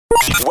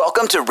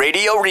Welcome to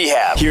Radio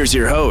Rehab. Here's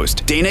your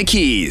host, Dana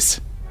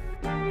Keys.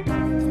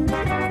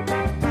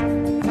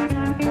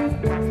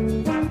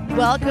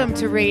 Welcome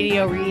to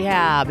Radio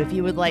Rehab. If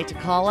you would like to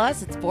call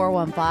us, it's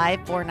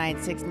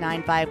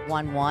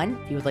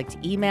 415-496-9511. If you would like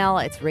to email,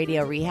 it's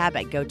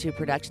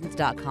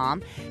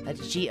radiorehab@gotoproductions.com.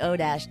 That's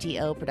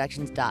go-to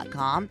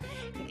productions.com.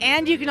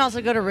 And you can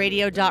also go to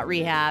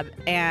radio.rehab,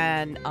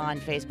 and on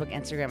Facebook,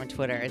 Instagram, and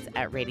Twitter, it's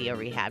at Radio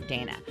Rehab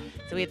Dana.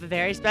 So we have a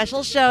very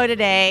special show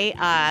today.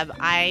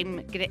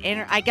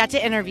 I got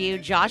to interview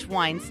Josh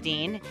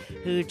Weinstein,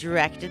 who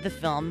directed the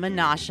film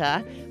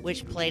Menashe,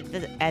 which played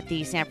at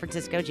the San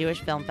Francisco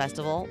Jewish Film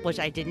Festival, which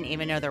I didn't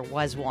even know there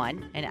was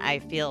one, and I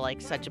feel like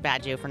such a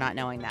bad Jew for not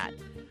knowing that.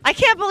 I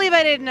can't believe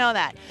I didn't know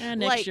that. And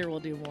next year we'll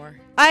do more.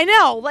 I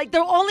know. Like, the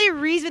only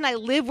reason I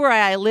live where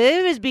I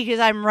live is because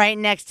I'm right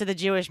next to the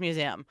Jewish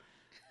Museum.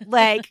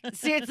 Like,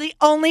 seriously, the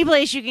only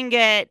place you can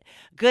get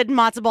good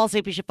matzo ball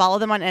soup. You should follow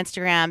them on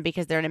Instagram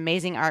because they're an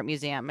amazing art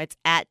museum. It's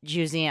at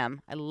Jewseum.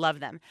 I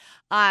love them.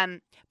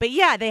 But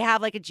yeah, they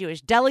have like a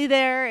Jewish deli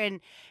there, and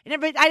I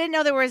didn't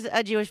know there was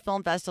a Jewish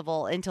film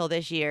festival until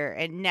this year.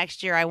 And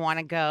next year, I want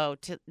to go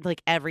to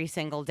like every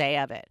single day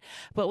of it.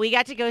 But we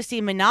got to go see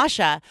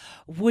Menashe,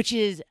 which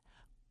is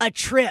a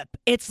trip.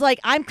 It's like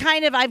I'm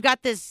kind of a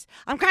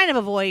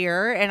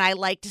voyeur, and I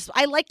like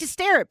to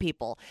stare at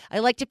people. I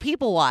like to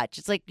people watch.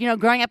 It's like,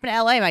 growing up in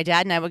LA, my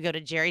dad and I would go to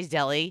Jerry's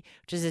Deli,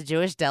 which is a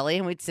Jewish deli,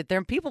 and we'd sit there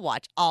and people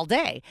watch all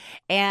day.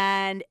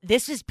 And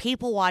this is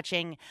people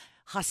watching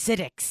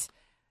Hasidics.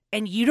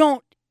 And you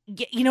don't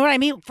get, you know what I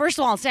mean? First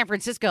of all, in San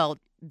Francisco,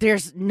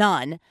 there's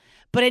none.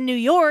 But in New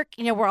York,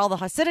 where all the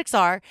Hasidics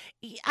are,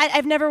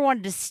 I've never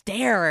wanted to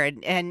stare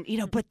and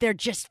but they're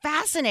just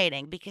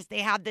fascinating because they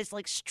have this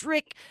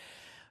strict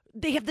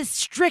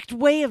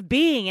way of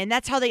being, and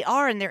that's how they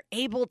are, and they're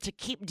able to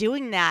keep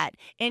doing that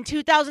in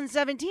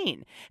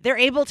 2017. They're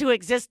able to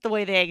exist the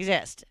way they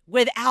exist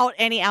without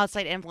any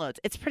outside influence.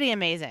 It's pretty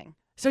amazing.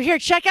 So here,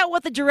 check out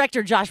what the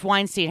director Josh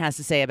Weinstein has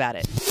to say about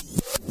it.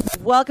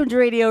 Welcome to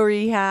Radio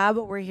Rehab.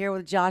 We're here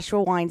with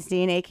Joshua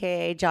Weinstein,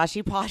 a.k.a.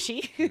 Joshy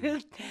Poshy,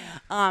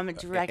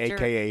 director.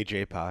 A.k.a.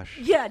 J Posh.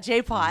 Yeah,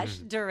 J Posh,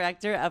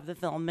 director of the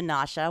film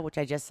Menashe, which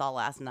I just saw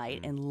last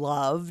night and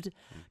loved.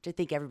 Which I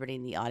think everybody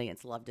in the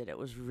audience loved it. It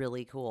was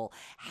really cool.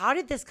 How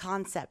did this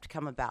concept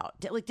come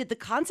about? Did the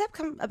concept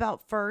come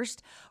about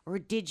first, or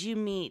did you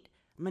meet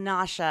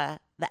Menashe,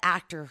 the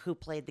actor who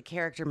played the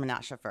character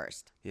Menashe,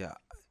 first? Yeah.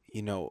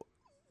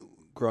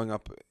 Growing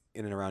up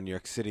in and around New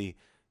York City,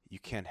 you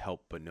can't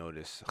help but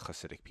notice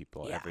Hasidic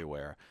people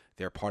everywhere.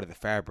 They're part of the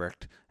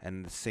fabric,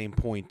 and at the same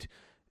point,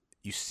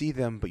 you see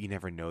them, but you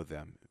never know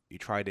them. You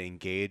try to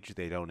engage,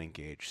 they don't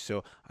engage.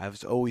 So I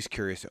was always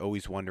curious,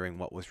 always wondering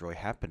what was really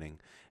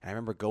happening. And I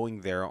remember going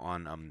there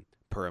on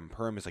Purim.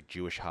 Purim is like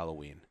Jewish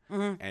Halloween.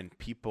 Mm-hmm. And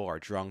people are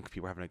drunk,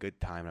 people are having a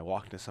good time. I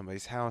walked into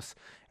somebody's house,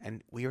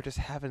 and we were just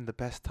having the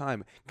best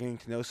time, getting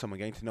to know someone,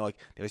 getting to know,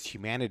 there's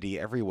humanity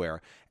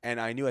everywhere. And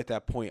I knew at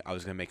that point I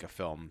was going to make a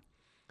film.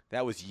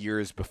 That was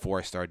years before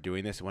I started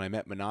doing this. When I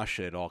met Menashe,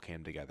 it all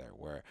came together,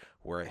 where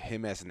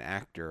him as an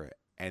actor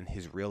and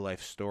his real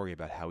life story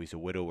about how he's a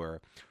widower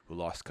who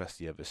lost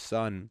custody of his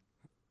son,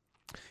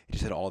 it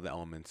just had all the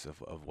elements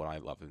of what I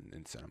love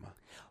in cinema.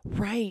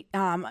 Right.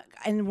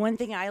 And one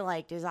thing I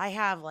liked is I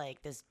have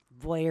this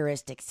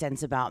voyeuristic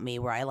sense about me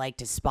where I like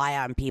to spy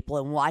on people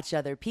and watch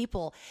other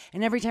people.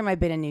 And every time I've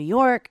been in New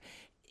York,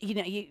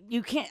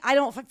 you can't. I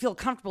don't feel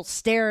comfortable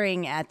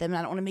staring at them. I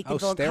don't want to make them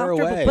feel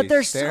uncomfortable. Away. But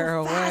they're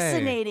stare so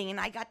fascinating, and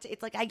I got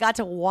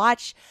to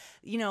watch,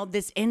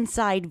 this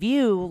inside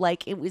view.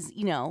 Like it was,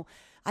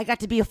 I got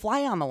to be a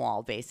fly on the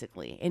wall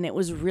basically, and it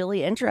was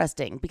really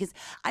interesting because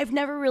I've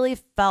never really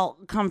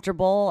felt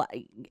comfortable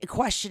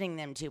questioning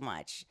them too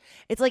much.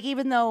 It's like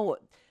even though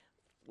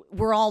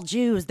we're all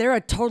Jews, they're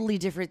a totally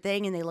different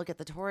thing, and they look at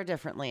the Torah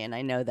differently, and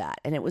I know that.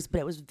 And it was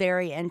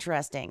very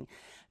interesting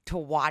to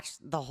watch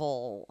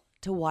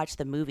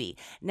the movie.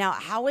 Now,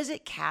 how is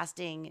it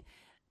casting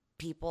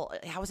people?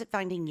 How is it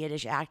finding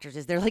Yiddish actors?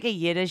 Is there a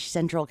Yiddish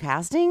central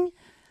casting?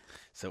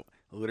 So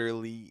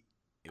literally,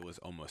 it was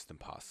almost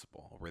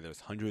impossible. Where there's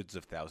hundreds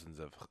of thousands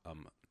of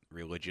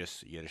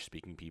religious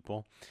Yiddish-speaking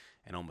people,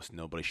 and almost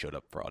nobody showed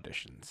up for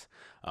auditions.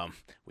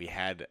 We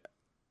had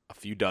a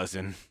few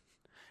dozen,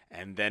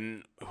 and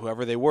then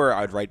whoever they were,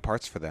 I'd write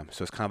parts for them.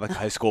 So it's kind of like a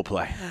high school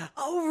play.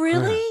 Oh,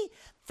 really?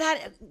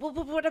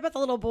 What about the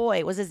little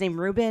boy? Was his name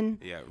Ruben?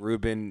 Yeah,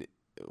 Ruben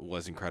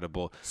was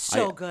incredible.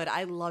 So good.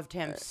 I loved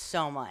him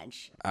so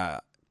much.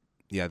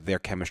 Their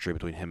chemistry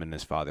between him and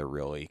his father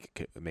really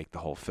could make the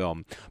whole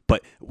film.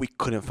 But we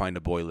couldn't find a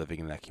boy living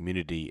in that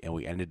community, and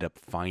we ended up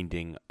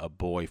finding a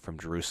boy from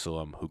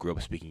Jerusalem who grew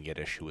up speaking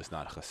Yiddish who was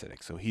not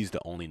Hasidic. So he's the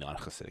only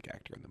non-Hasidic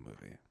actor in the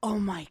movie. Oh,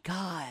 my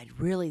God.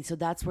 Really? So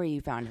that's where you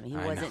found him. He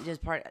wasn't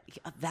just part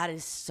 – that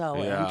is so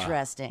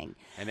interesting.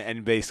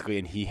 And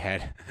basically, he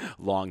had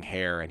long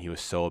hair, and he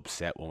was so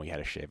upset when we had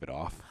to shave it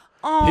off.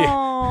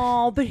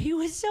 Oh, but he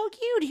was so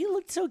cute. He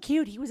looked so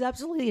cute. He was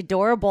absolutely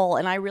adorable.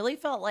 And I really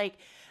felt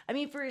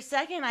for a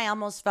second, I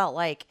almost felt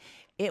like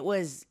it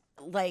was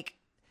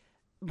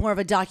more of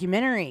a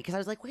documentary because I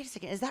was like, wait a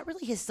second, is that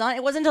really his son?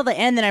 It wasn't until the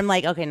end that I'm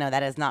like, okay, no,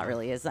 that is not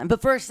really his son.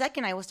 But for a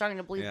second, I was starting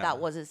to believe that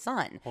was his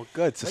son. Well,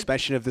 good.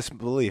 Suspension of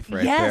disbelief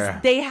right yes, there.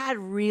 they had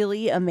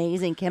really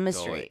amazing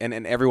chemistry.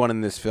 And everyone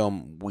in this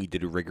film, we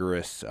did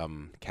rigorous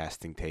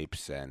casting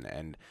tapes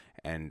and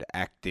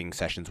acting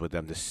sessions with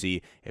them to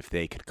see if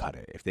they could cut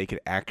it, if they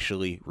could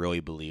actually really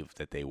believe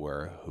that they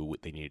were who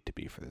they needed to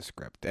be for the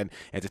script. And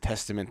it's a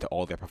testament to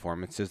all their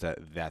performances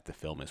that the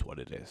film is what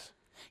it is.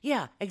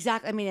 Yeah,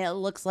 exactly. I mean, it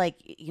looks like,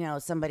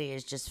 somebody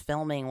is just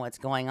filming what's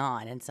going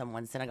on in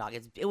someone's synagogue.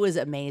 It was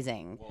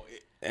amazing. Well,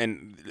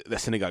 and the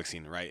synagogue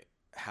scene, right?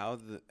 How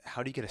do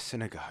you get a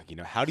synagogue?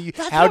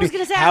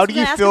 How do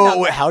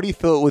you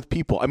fill it with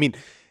people? I mean,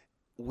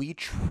 we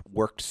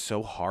worked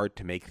so hard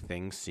to make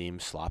things seem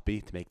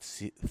sloppy, to make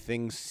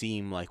things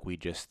seem like we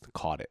just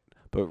caught it.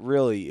 But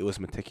really, it was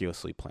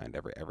meticulously planned,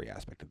 every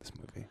aspect of this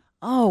movie.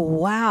 Oh,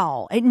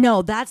 wow.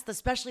 No, that's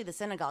especially the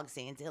synagogue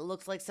scenes. It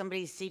looks like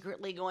somebody's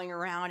secretly going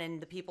around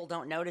and the people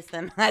don't notice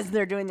them as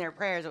they're doing their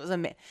prayers. It was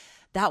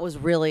that was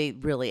really,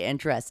 really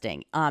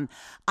interesting.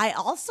 I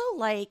also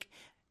like,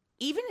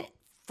 even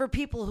for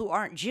people who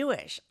aren't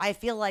Jewish, I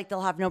feel like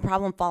they'll have no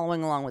problem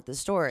following along with the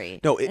story.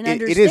 No,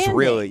 it is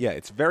really,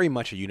 it's very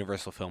much a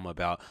universal film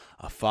about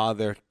a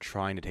father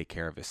trying to take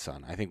care of his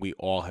son. I think we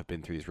all have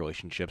been through these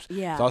relationships.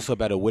 Yeah. It's also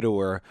about a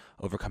widower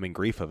overcoming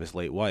grief of his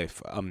late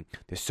wife.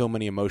 There's so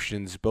many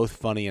emotions, both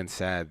funny and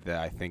sad, that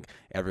I think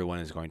everyone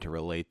is going to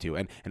relate to.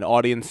 And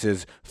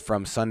audiences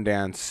from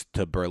Sundance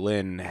to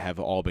Berlin have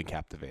all been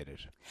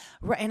captivated.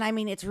 Right, and I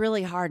mean, it's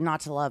really hard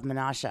not to love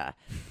Menashe.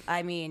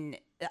 I mean,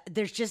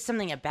 there's just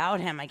something about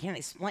him I can't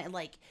explain.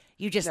 Like,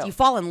 you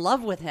fall in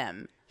love with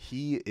him.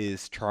 He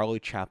is Charlie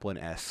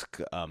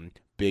Chaplin-esque,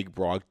 big,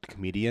 broad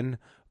comedian,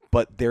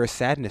 but there is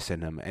sadness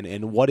in him.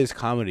 And what is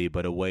comedy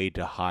but a way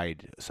to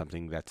hide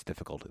something that's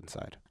difficult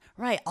inside?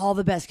 Right. All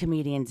the best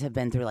comedians have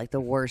been through, like,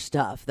 the worst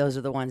stuff. Those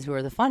are the ones who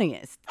are the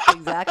funniest.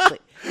 Exactly.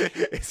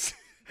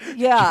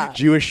 Yeah.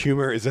 Jewish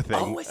humor is a thing.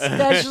 Oh,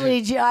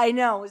 especially, I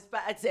know.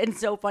 It's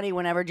so funny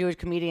whenever Jewish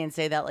comedians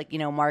say that, like,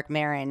 Mark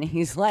Maron,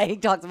 he's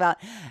like, talks about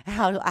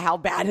how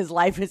bad his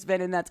life has been,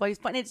 and that's why he's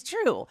funny. It's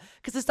true,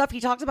 because the stuff he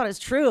talks about is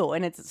true,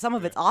 and some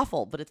of it's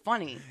awful, but it's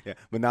funny. Yeah.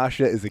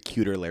 Menashe is a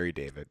cuter Larry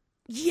David.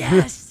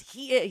 Yes,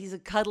 he is. He's a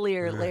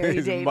cuddlier Larry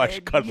He's David.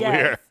 much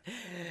cuddlier.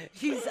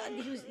 Yes.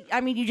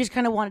 I mean, you just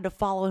kind of wanted to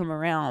follow him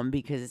around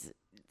because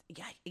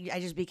I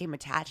just became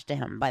attached to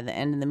him by the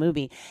end of the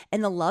movie.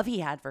 And the love he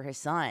had for his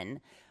son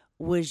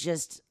was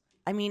just,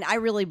 I mean, I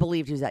really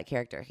believed he was that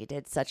character. He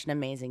did such an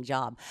amazing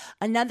job.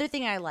 Another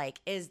thing I like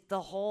is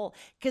the whole,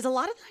 because a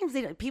lot of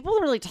times people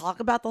don't really talk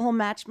about the whole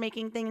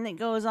matchmaking thing that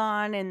goes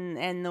on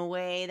and the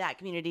way that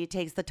community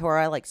takes the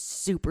Torah, like,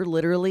 super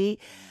literally.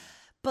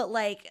 But,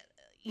 like,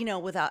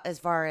 without, as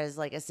far as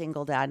like a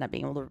single dad not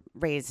being able to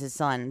raise his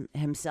son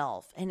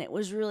himself. And it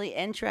was really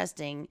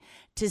interesting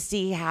to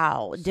see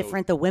how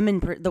different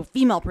the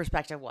female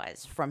perspective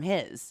was from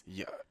his.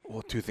 Yeah.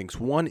 Well, two things.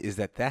 One is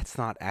that's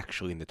not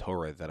actually in the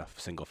Torah, that a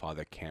single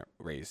father can't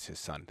raise his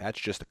son.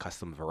 That's just a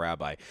custom of a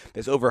rabbi.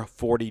 There's over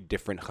 40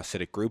 different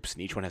Hasidic groups,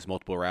 and each one has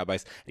multiple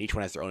rabbis, and each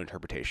one has their own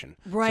interpretation.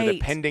 Right. So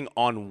depending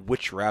on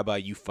which rabbi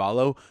you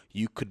follow,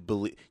 you could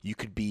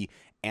be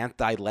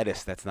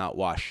anti-lettuce that's not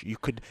wash. You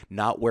could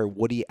not wear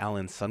Woody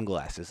Allen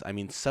sunglasses. I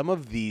mean, some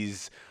of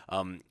these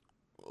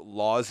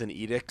laws and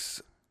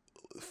edicts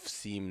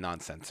seem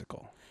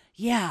nonsensical.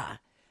 Yeah.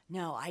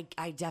 No,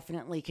 I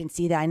definitely can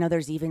see that. I know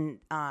there's even,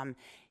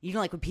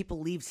 like when people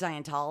leave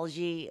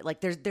Scientology,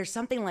 like there's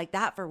something like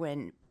that for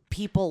when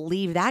people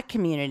leave that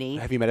community.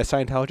 Have you met a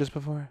Scientologist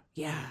before?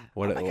 Yeah.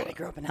 Oh my God, I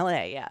grew up in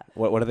LA, yeah.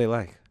 What are they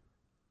like?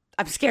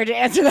 I'm scared to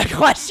answer that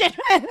question.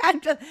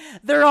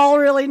 They're all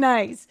really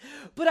nice.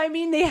 But I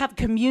mean, they have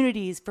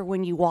communities for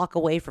when you walk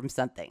away from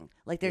something.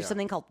 Like there's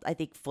something called, I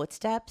think,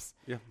 footsteps.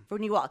 Yeah. For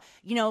when you walk,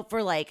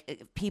 for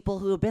like people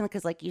who have been,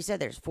 because like you said,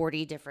 there's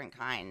 40 different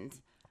kinds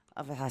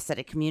of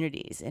Hasidic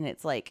communities. And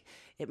it's like,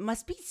 it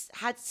must be,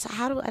 I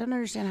don't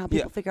understand how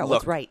people figure out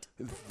what's right.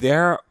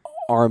 There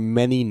are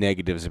many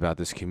negatives about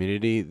this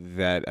community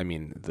that, I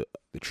mean,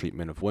 the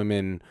treatment of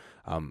women,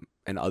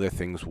 and other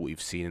things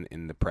we've seen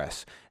in the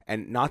press.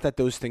 And not that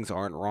those things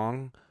aren't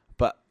wrong,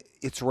 but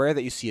it's rare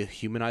that you see a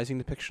humanizing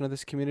depiction of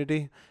this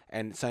community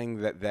and something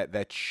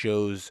that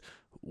shows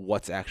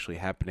what's actually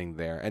happening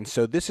there. And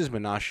so this is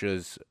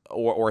Menashe's,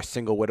 or a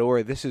single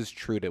widower, this is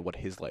true to what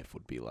his life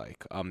would be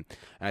like. And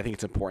I think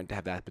it's important to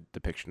have that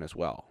depiction as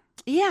well.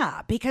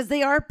 Yeah, because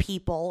they are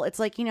people. It's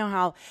like,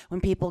 how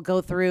when people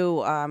go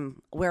through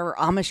where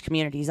Amish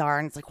communities are,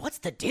 and it's like, what's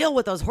the deal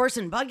with those horse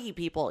and buggy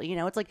people?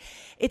 It's like,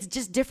 it's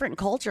just different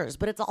cultures.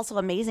 But it's also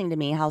amazing to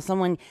me how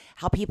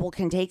people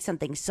can take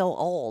something so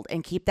old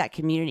and keep that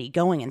community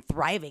going and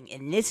thriving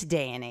in this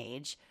day and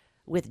age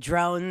with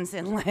drones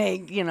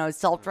and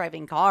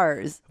self-driving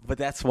cars. But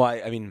that's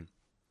why, I mean,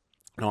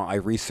 I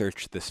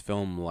researched this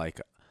film like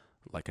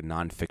a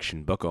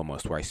nonfiction book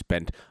almost, where I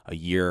spent a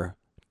year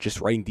just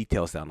writing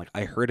details down. Like,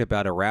 I heard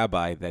about a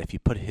rabbi that if you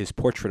put his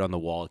portrait on the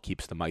wall, it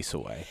keeps the mice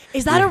away.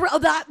 Is that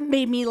that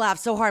made me laugh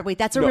so hard. Wait,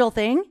 that's a real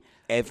thing?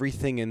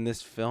 everything in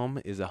this film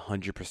is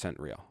 100%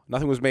 real.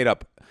 Nothing was made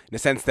up, in the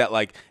sense that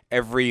like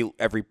every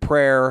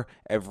prayer,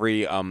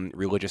 every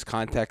religious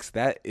context,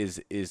 that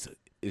is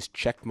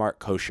checkmark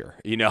kosher,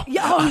 you know?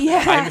 Oh,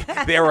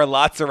 yeah. There were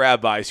lots of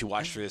rabbis who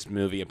watched through this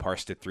movie and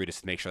parsed it through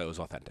to make sure that it was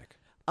authentic.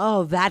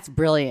 Oh, that's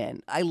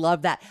brilliant. I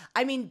love that.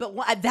 I mean, but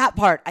that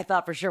part I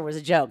thought for sure was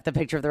a joke, the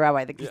picture of the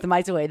rabbi that keeps the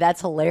mice away.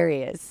 That's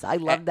hilarious. I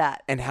love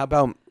that. And how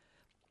about,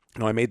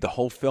 I made the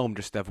whole film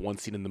just to have one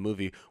scene in the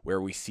movie where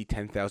we see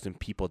 10,000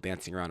 people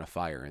dancing around a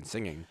fire and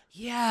singing.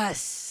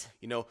 Yes.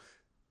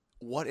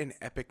 What an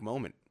epic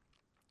moment.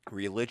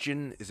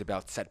 Religion is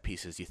about set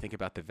pieces. You think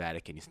about the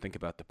Vatican, you think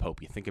about the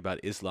Pope, you think about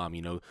Islam,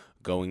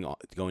 going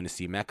to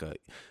see Mecca.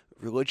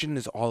 Religion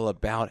is all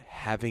about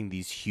having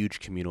these huge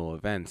communal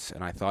events,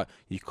 and I thought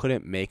you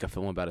couldn't make a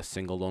film about a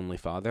single lonely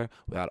father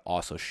without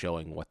also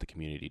showing what the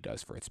community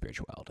does for its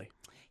spirituality.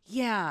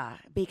 Yeah,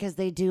 because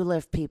they do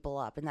lift people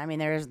up. And I mean,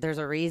 there's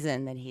a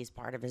reason that he's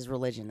part of his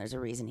religion. There's a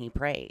reason he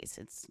prays.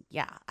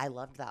 I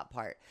loved that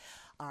part.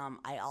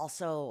 I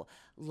also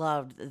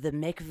loved the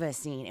mikveh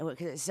scene.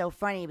 It's so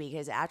funny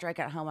because after I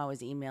got home, I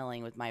was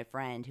emailing with my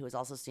friend who was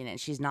also seeing it, and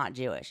she's not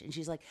Jewish. And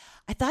she's like,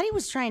 I thought he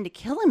was trying to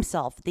kill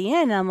himself at the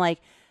end. And I'm like,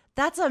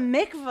 that's a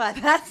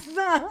mikveh. That's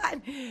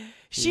not.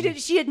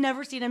 She had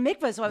never seen a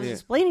mikveh, so I was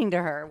explaining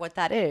to her what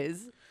that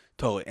is.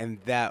 Totally, and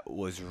that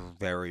was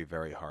very,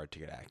 very hard to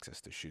get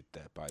access to shoot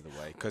that, by the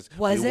way, because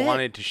we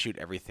wanted to shoot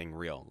everything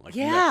real.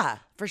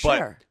 For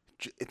sure.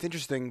 It's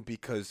interesting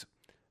because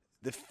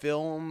the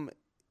film,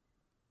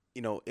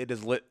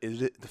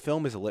 the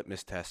film is a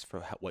litmus test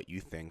for what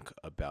you think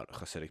about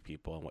Hasidic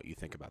people and what you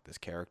think about this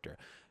character.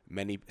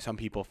 Some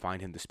people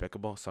find him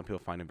despicable. Some people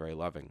find him very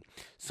loving.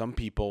 Some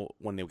people,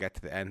 when they get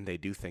to the end, they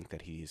do think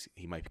that he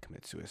might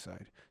commit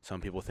suicide.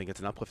 Some people think it's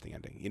an uplifting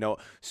ending.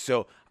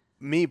 So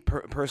me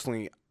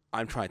personally,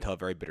 I'm trying to tell a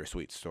very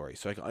bittersweet story.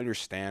 So I can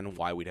understand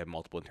why we'd have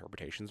multiple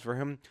interpretations for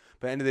him.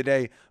 But at the end of the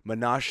day,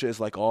 Menashe is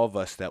like all of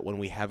us, that when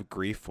we have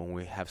grief, when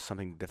we have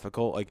something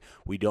difficult, like,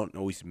 we don't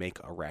always make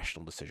a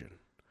rational decision.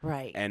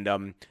 Right.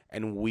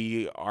 And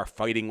we are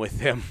fighting with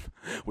him.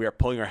 We are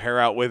pulling our hair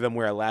out with him.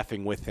 We are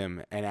laughing with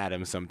him and at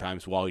him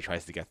sometimes while he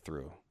tries to get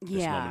through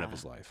this moment of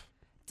his life.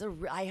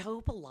 I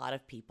hope a lot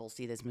of people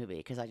see this movie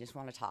because I just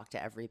want to talk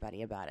to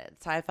everybody about it.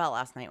 That's how I felt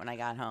last night when I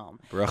got home.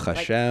 Baruch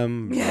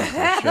Hashem. Baruch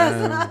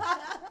Hashem.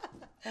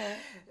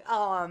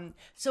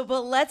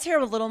 But let's hear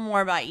a little more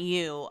about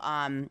you.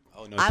 Tell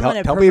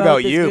me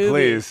about you, movie.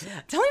 please.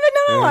 Tell me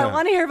about I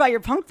want to hear about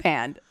your punk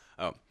band.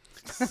 Oh,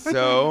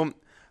 so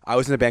I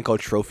was in a band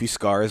called Trophy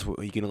Scars.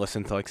 You can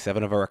listen to like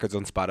 7 of our records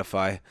on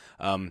Spotify.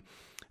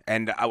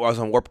 And I was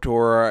on Warped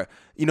Tour.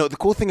 The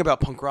cool thing about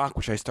punk rock,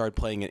 which I started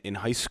playing in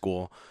high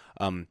school,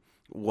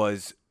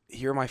 was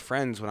here my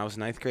friends when I was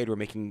in 9th grade were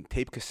making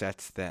tape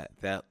cassettes that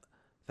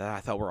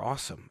I thought were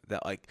awesome.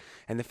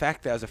 And the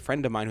fact that as a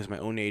friend of mine who's my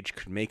own age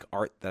could make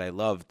art that I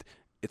loved,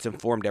 it's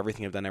informed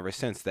everything I've done ever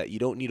since. That you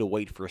don't need to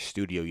wait for a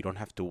studio. You don't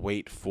have to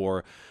wait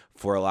for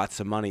lots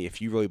of money.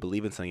 If you really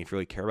believe in something, if you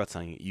really care about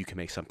something, you can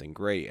make something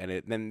great.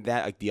 And then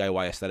that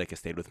DIY aesthetic has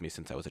stayed with me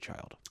since I was a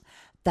child.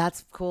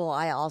 That's cool.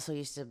 I also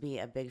used to be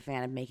a big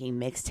fan of making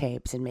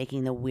mixtapes and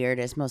making the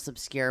weirdest, most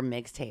obscure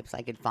mixtapes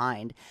I could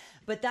find.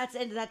 But that's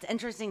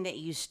interesting that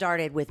you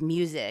started with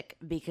music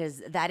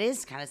because that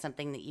is kind of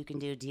something that you can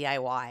do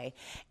DIY.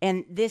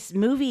 And this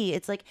movie,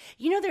 it's like,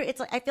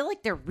 I feel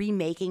like they're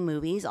remaking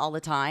movies all the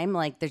time.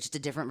 Like there's just a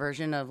different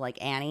version of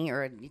like Annie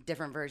or a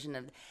different version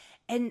of.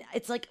 And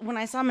it's like when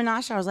I saw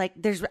Menashe, I was like,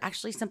 there's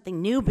actually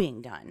something new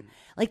being done.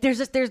 Like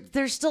there's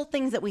still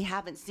things that we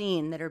haven't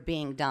seen that are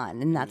being done.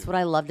 And that's what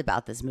I loved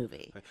about this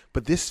movie.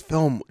 But this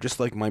film, just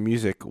like my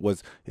music,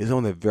 is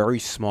on a very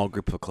small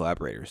group of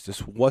collaborators.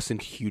 This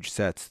wasn't huge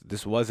sets.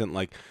 This wasn't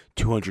like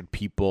 200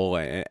 people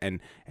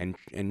and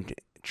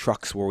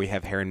trucks where we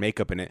have hair and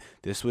makeup in it.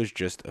 This was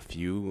just a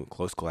few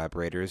close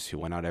collaborators who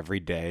went out every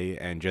day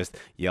and just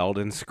yelled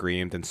and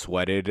screamed and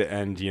sweated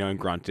and and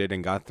grunted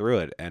and got through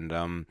it. And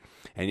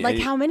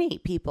how many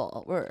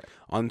people were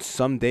on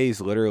some days?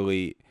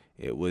 Literally,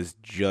 it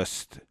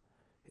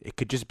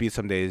could just be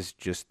some days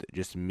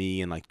just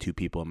me and like 2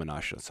 people in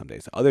Menashe. Some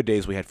days, other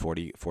days we had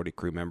 40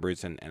 crew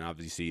members and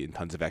obviously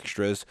tons of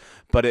extras.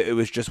 But it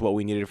was just what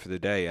we needed for the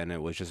day, and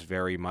it was just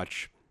very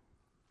much.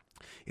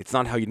 It's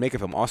not how you'd make a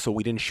film. Also,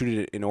 we didn't shoot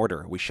it in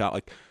order. We shot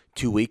like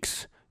 2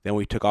 weeks, then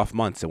we took off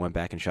months and went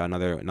back and shot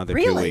another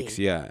really? 2 weeks.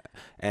 Yeah,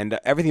 and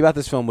everything about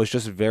this film was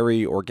just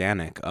very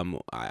organic.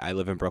 I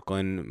live in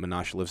Brooklyn.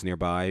 Menashe lives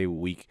nearby.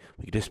 We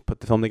could just put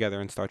the film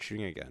together and start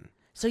shooting again.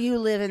 So you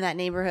live in that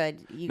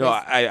neighborhood?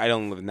 I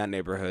don't live in that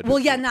neighborhood. Well,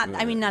 yeah, not the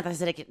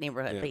Hasidic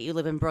neighborhood, but you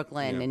live in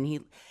Brooklyn,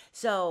 and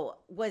So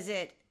was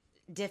it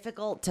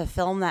difficult to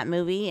film that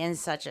movie in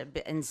such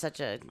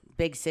a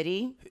big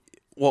city?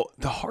 Well,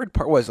 the hard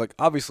part was, like,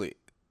 obviously,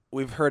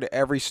 we've heard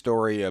every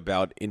story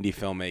about indie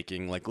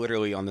filmmaking. Like,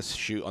 literally on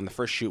the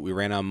first shoot, we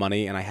ran out of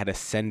money, and I had to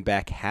send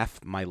back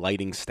half my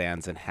lighting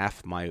stands and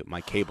half my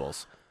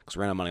cables because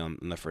we ran out of money on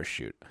the first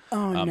shoot.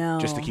 Oh, no.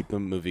 Just to keep the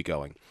movie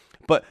going.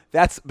 But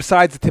that's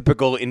besides the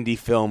typical indie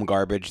film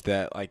garbage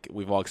that like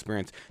we've all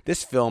experienced.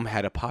 This film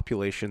had a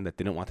population that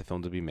didn't want the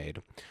film to be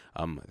made.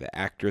 The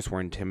actors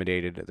were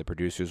intimidated. The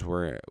producers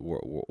were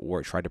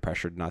tried to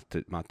pressure not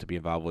to be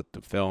involved with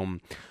the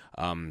film.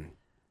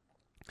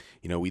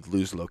 We'd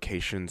lose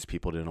locations.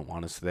 People didn't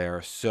want us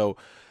there. So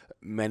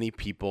many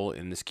people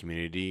in this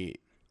community.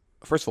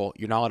 First of all,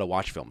 you're not allowed to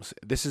watch films.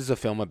 This is a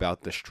film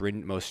about the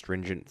most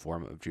stringent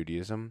form of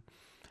Judaism.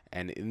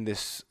 And in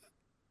this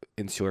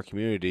insular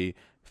community,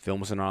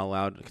 films are not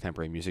allowed.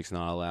 Contemporary music's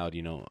not allowed.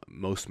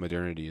 Most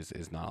modernity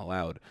is not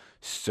allowed.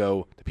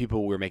 So the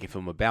people we're making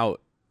film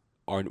about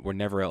were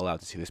never allowed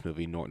to see this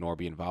movie nor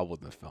be involved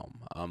with the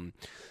film.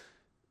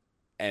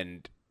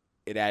 And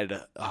it added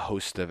a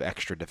host of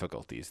extra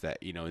difficulties that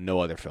no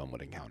other film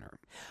would encounter.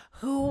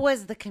 Who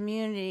was the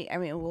community? I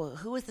mean,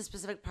 who was the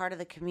specific part of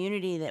the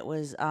community that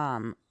was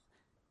kind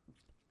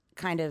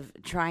of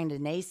trying to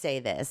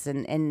naysay this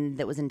and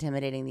that was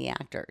intimidating the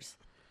actors?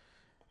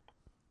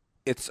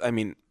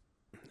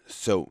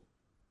 So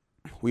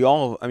a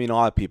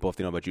lot of people, if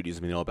they know about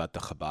Judaism, they know about the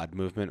Chabad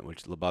movement,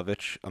 which is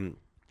Lubavitch.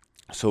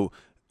 So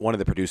one of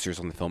the producers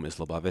on the film is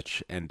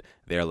Lubavitch, and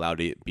they're allowed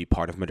to be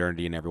part of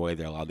modernity in every way.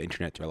 They're allowed the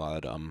internet. They're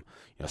allowed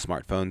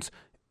smartphones.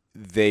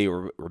 They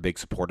were big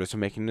supporters of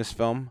making this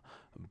film,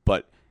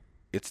 but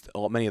it's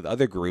many of the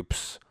other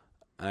groups.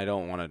 And I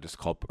don't want to just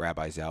call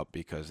rabbis out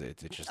because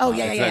it's just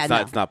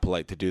it's not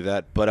polite to do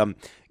that. But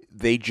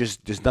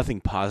there's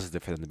nothing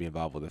positive for them to be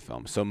involved with the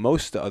film. So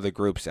most of the other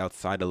groups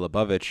outside of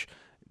Lubavitch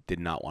did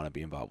not want to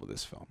be involved with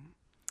this film.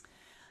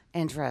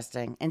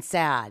 Interesting and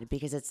sad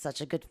because it's such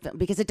a good film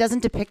because it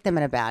doesn't depict them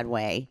in a bad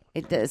way.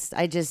 It does.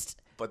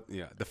 But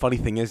yeah, the funny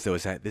thing is though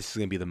is that this is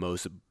going to be the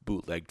most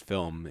bootlegged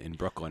film in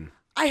Brooklyn.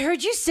 I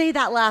heard you say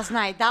that last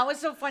night. That was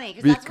so funny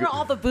because that's where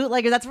all the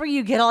bootleggers. That's where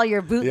you get all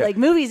your bootleg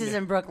movies is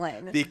in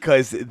Brooklyn.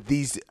 Because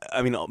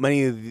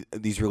many of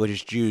these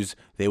religious Jews,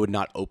 they would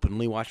not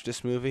openly watch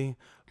this movie,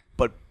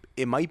 but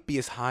it might be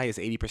as high as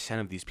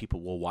 80% of these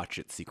people will watch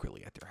it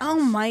secretly at their house.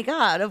 Oh my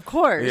God, of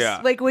course.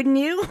 Yeah. Wouldn't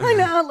you?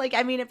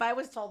 If I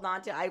was told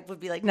not to, I would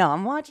be like, no,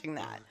 I'm watching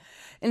that.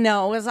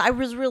 No, I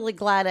was really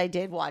glad I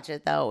did watch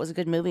it, though. It was a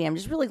good movie. I'm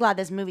just really glad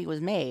this movie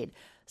was made.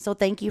 So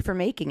thank you for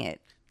making it.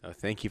 Oh,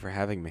 thank you for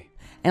having me.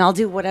 And I'll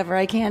do whatever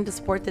I can to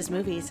support this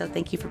movie. So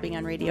thank you for being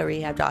on Radio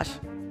Rehab, Josh.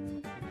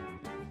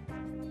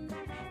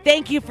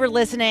 Thank you for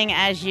listening.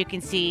 As you can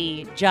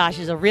see, Josh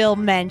is a real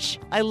mensch.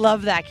 I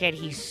love that kid.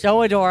 He's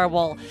so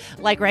adorable.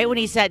 Like right when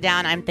he sat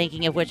down, I'm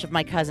thinking of which of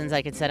my cousins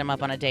I could set him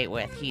up on a date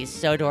with. He's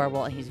so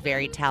adorable. He's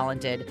very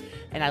talented.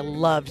 And I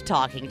loved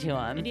talking to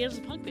him. And he has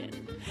a punk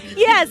band.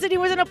 Yes, and he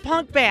was in a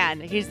punk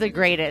band. He's the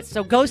greatest.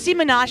 So go see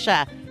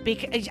Menashe.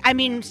 Because,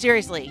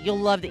 seriously, you'll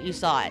love that you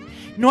saw it.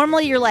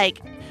 Normally you're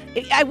like,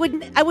 I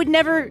would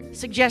never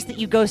suggest that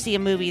you go see a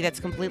movie that's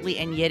completely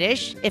in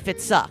Yiddish if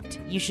it sucked.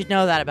 You should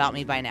know that about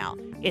me by now.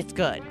 It's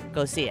good.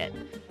 Go see it.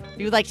 If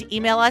you would like to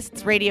email us,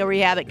 it's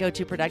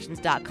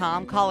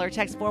radiorehab@gotoproductions.com. Call or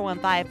text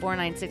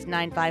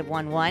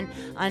 415-496-9511.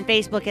 On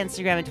Facebook,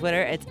 Instagram, and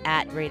Twitter, it's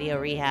at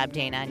Radio Rehab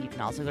Dana. And you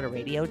can also go to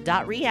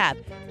radio.rehab.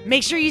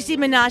 Make sure you see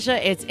Menashe.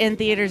 It's in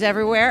theaters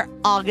everywhere,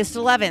 August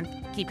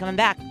 11th. Keep coming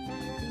back.